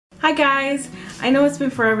Hi guys, I know it's been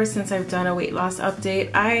forever since I've done a weight loss update.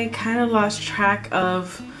 I kind of lost track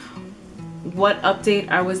of what update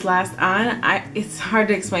I was last on. It's hard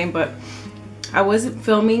to explain, but I wasn't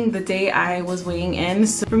filming the day I was weighing in,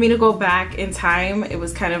 so for me to go back in time, it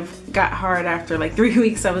was kind of got hard after like 3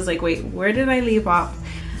 weeks. I was like, wait, where did I leave off?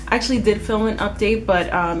 I actually did film an update, but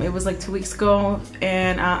it was like 2 weeks ago,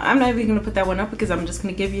 and I'm not even gonna put that one up because I'm just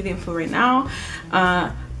gonna give you the info right now.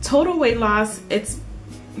 Total weight loss, it's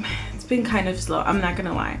been kind of slow, I'm not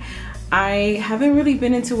gonna lie. I haven't really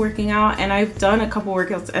been into working out, and I've done a couple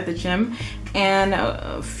workouts at the gym and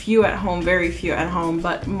a few at home, very few at home,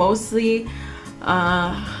 but mostly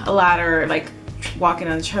a lot are like walking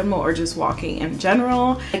on the treadmill or just walking in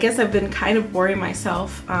general. I guess I've been kind of boring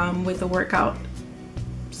myself with the workout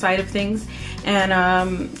side of things, and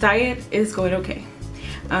diet is going okay.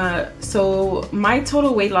 So my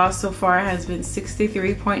total weight loss so far has been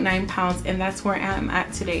 63.9 pounds, and that's where I'm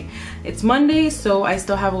at today. It's Monday, so I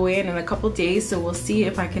still have a weigh-in in a couple days, so we'll see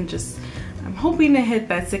if I can I'm hoping to hit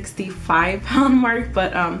that 65-pound mark,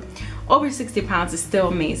 but over 60 pounds is still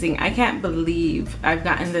amazing. I can't believe I've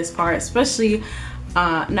gotten this far, especially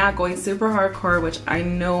not going super hardcore, which I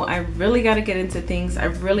know I really got to get into things. I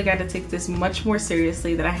really got to take this much more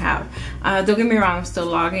seriously than I have. Don't get me wrong, I'm still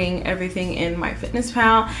logging everything in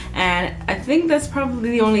MyFitnessPal, and I think that's probably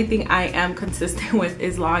the only thing I am consistent with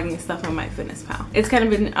is logging stuff on MyFitnessPal. It's kind of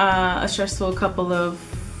been a stressful couple of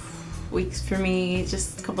weeks for me,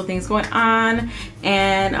 just a couple things going on,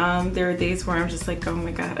 and there are days where I'm just like, oh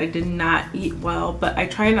my god, I did not eat well, but I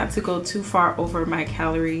try not to go too far over my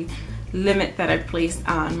calorie limit that I placed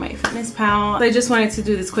on MyFitnessPal. So I just wanted to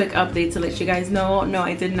do this quick update to let you guys know, no,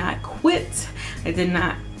 I did not quit. I did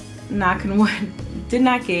not, knock on wood, did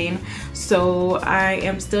not gain. So I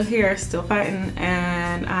am still here, still fighting,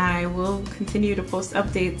 and I will continue to post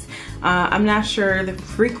updates. I'm not sure the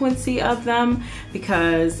frequency of them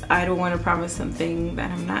because I don't want to promise something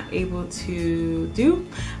that I'm not able to do,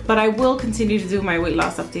 but I will continue to do my weight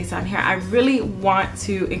loss updates on here. I really want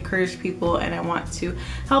to encourage people, and I want to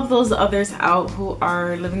help those others out who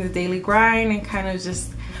are living the daily grind and kind of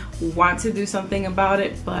just want to do something about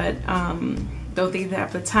it, but don't think they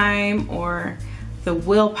have the time or the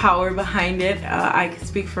willpower behind it. I can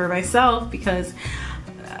speak for myself because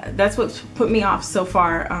that's what put me off so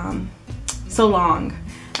far, so long,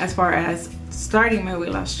 as far as starting my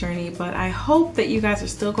weight loss journey. But I hope that you guys are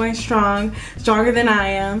still going strong, stronger than I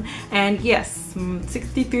am. And yes,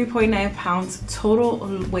 63.9 pounds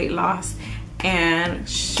total weight loss and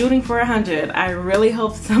shooting for 100. I really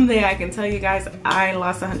hope someday I can tell you guys I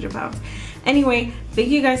lost 100 pounds. Anyway, thank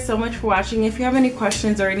you guys so much for watching. If you have any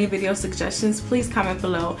questions or any video suggestions, please comment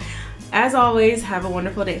below. As always, have a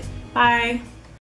wonderful day. Bye.